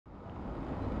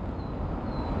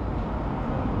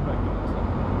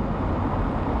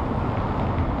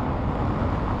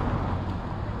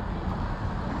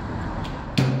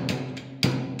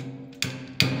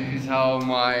how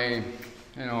my,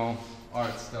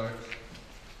 art starts.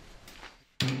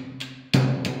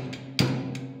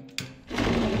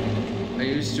 I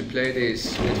used to play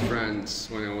this with friends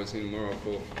when I was in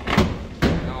Morocco.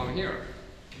 Now I'm here,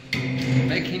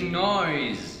 making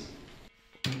noise.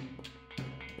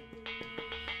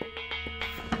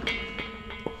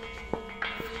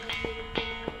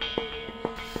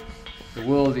 The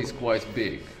world is quite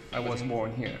big. I was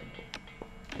born here,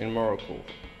 in Morocco,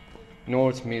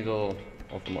 north middle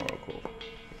of Morocco.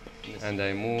 And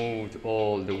I moved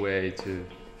all the way to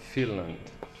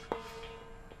Finland,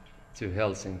 to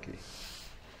Helsinki.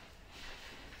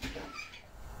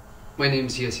 My name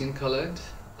is Yassine Khaled.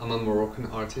 I'm a Moroccan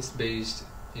artist based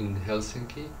in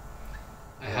Helsinki.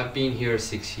 I have been here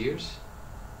 6 years.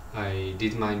 I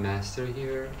did my master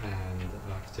here, and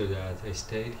after that I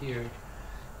stayed here,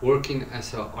 working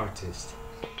as an artist.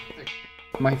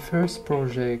 My first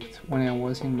project when I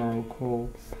was in Morocco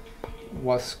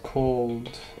was called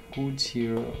Good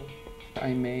Zero.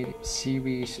 I made a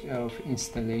series of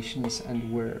installations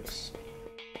and works.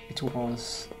 It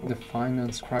was the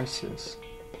finance crisis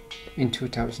in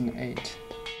 2008.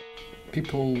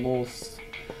 People lost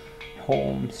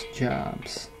homes,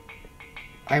 jobs.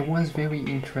 I was very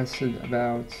interested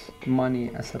about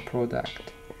money as a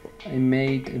product. I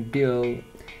made a bill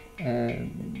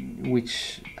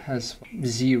which has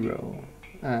zero,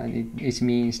 and it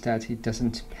means that it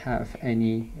doesn't have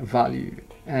any value.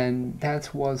 And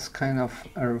that was kind of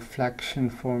a reflection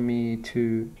for me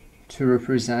to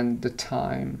represent the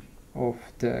time of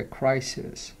the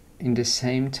crisis. In the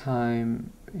same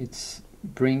time, it's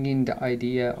bringing the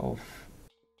idea of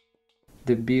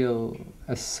the bill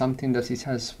as something that it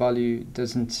has value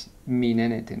doesn't mean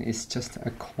anything, it's just a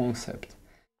concept.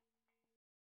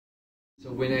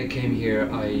 So when I came here,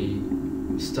 I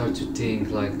started to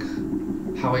think like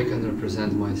how I can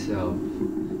represent myself.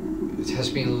 It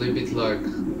has been a little bit like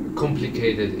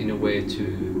complicated in a way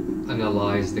to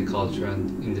analyze the culture, and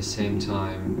in the same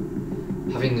time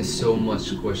having so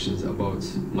much questions about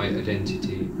my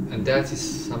identity. And that is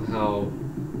somehow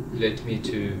led me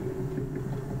to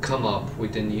come up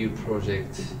with a new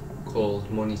project called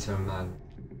Monitor Man.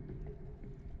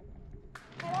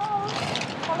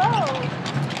 Hello.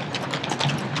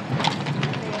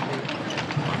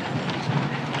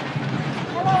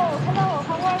 Hello,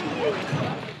 how are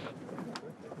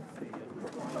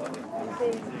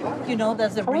you? You know,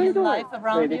 there's a real life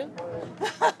around you.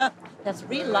 There's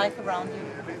real life around you.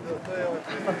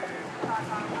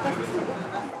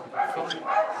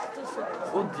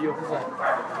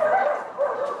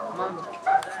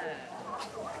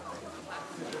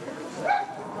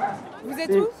 Vous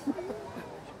êtes où?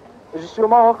 Je suis au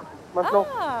Maroc maintenant.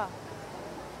 Ah.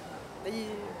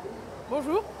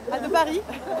 Bonjour, de Paris.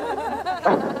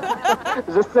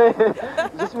 Je sais,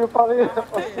 je suis au Paris aussi.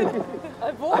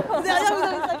 Ah bon? Derrière vous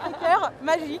avez un Sacré-Cœur,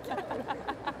 magique.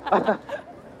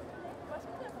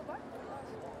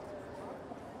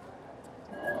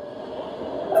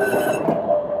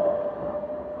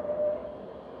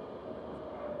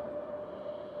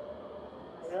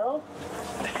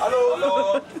 Hallo, hallo.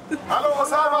 Hallo,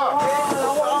 Osama.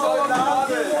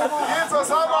 Jetzt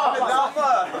Osama.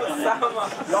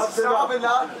 Osama bin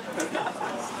Laden.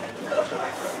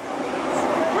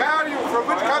 Where are you? From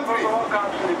which country?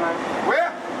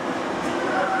 Where?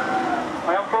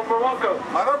 I am from Morocco.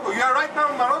 Morocco. You are right now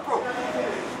in Morocco.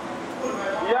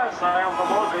 Yes, I am from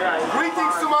Morocco. Yeah.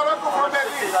 Greetings to Morocco from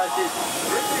Berlin.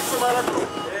 Greetings to Morocco.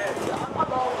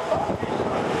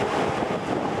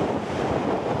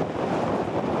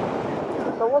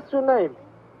 So what's your name?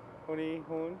 Huni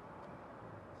Hun.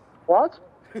 What?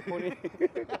 Huni.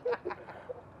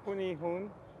 Huni Hun.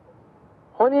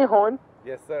 Honey Hon.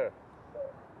 Yes, sir.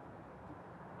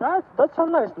 That's a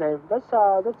nice name. That's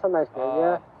a nice name.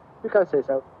 Yeah, you can say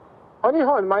so. Honey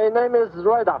Hon. My name is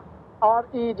Reda.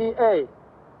 R-E-D-A.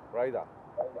 Raida.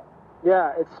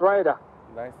 Yeah, it's Reda.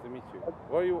 Nice to meet you.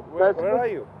 Where are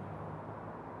you?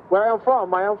 Where I am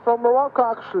from? I am from Morocco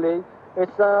actually.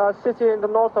 It's a city in the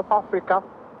north of Africa.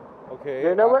 Okay. Do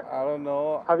you know it? I don't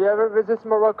know. Have you ever visited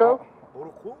Morocco?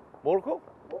 Morocco? Morocco?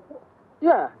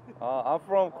 Yeah. I'm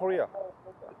from Korea.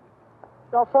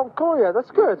 You're from Korea.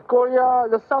 That's good. Korea,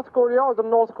 the South Korea or the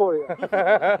North Korea?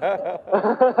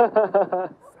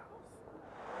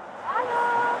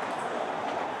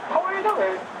 How are you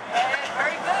doing?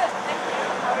 Very good, thank you.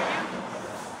 How are you?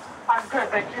 I'm good,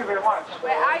 thank you very much.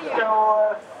 Where are you?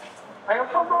 So, I am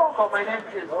from Morocco. My name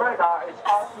is Reda. It's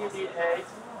R-E-D-A.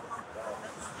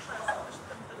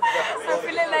 I'm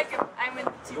feeling like I'm in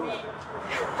TV.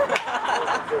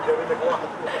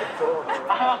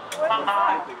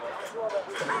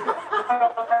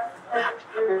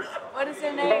 What is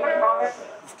your name?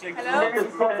 Hello?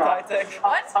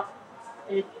 What?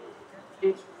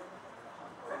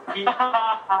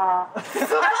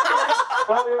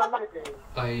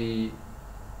 I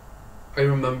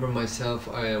remember myself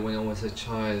when I was a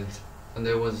child and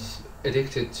I was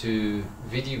addicted to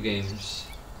video games.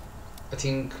 I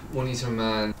think Monitor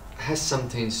Man has some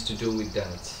things to do with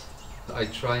that. I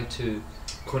try to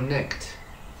connect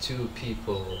to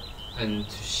people and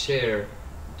to share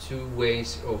two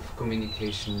ways of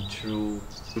communication through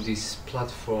this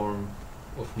platform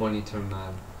of Monitor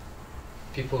Man.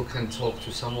 People can talk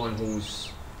to someone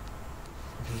who's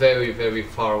very, very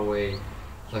far away,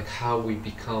 like how we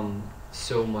become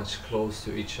so much close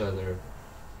to each other.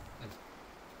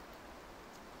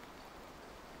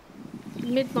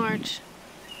 Mid-March,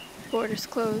 borders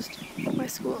closed, my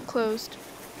school closed.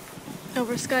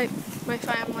 Over Skype, my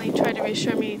family tried to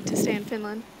reassure me to stay in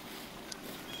Finland.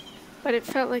 But it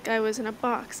felt like I was in a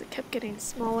box that kept getting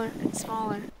smaller and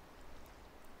smaller.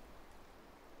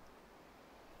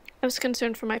 I was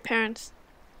concerned for my parents.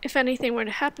 If anything were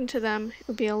to happen to them, it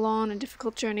would be a long and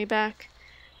difficult journey back,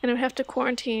 and I would have to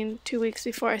quarantine 2 weeks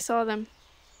before I saw them.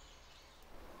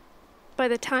 By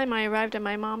the time I arrived at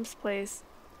my mom's place,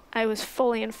 I was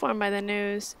fully informed by the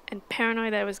news and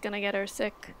paranoid that I was going to get her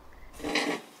sick.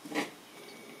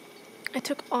 I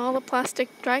took all the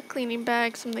plastic dry cleaning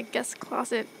bags from the guest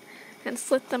closet and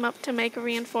slit them up to make a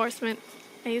reinforcement.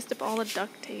 I used up all the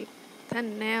duct tape,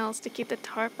 then nails to keep the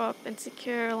tarp up and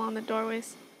secure along the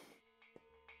doorways.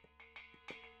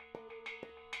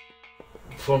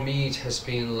 For me it has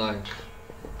been like,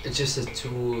 it's just a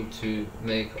tool to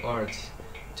make art,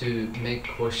 to make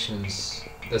questions.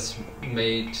 That's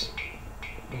made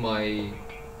my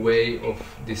way of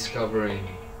discovering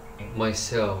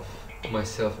myself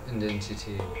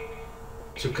identity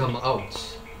to come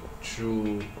out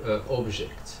through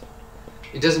objects.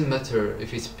 It doesn't matter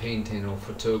if it's painting or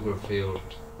photography or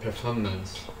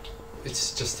performance,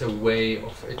 it's just a way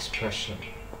of expression.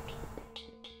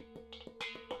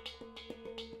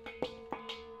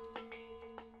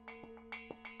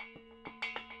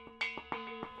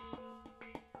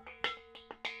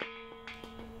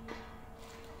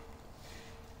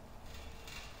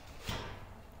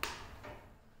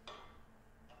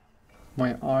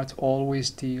 My art always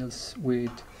deals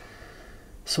with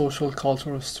social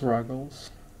cultural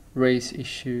struggles, race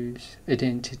issues,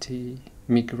 identity,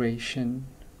 migration,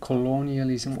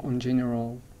 colonialism in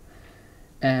general,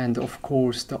 and of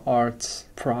course the art's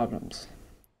problems.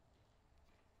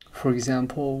 For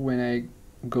example, when I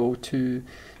go to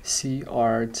see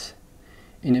art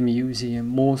in a museum,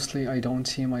 mostly I don't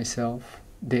see myself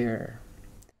there.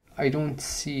 I don't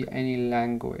see any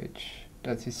language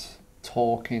that is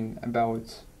talking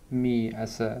about me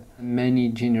as a many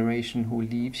generation who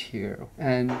lives here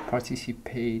and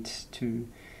participates to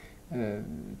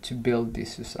build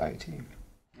this society.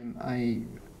 I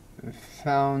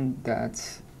found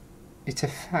that it's a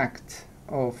fact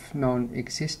of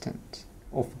non-existence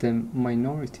of the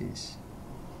minorities,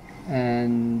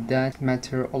 and that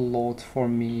matter a lot for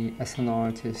me as an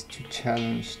artist to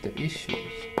challenge the issues.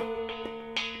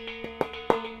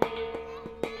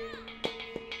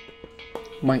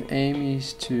 My aim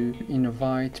is to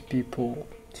invite people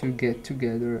to get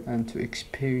together and to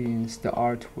experience the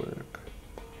artwork,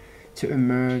 to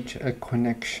emerge a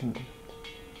connection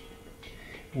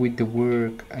with the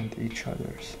work and each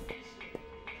others.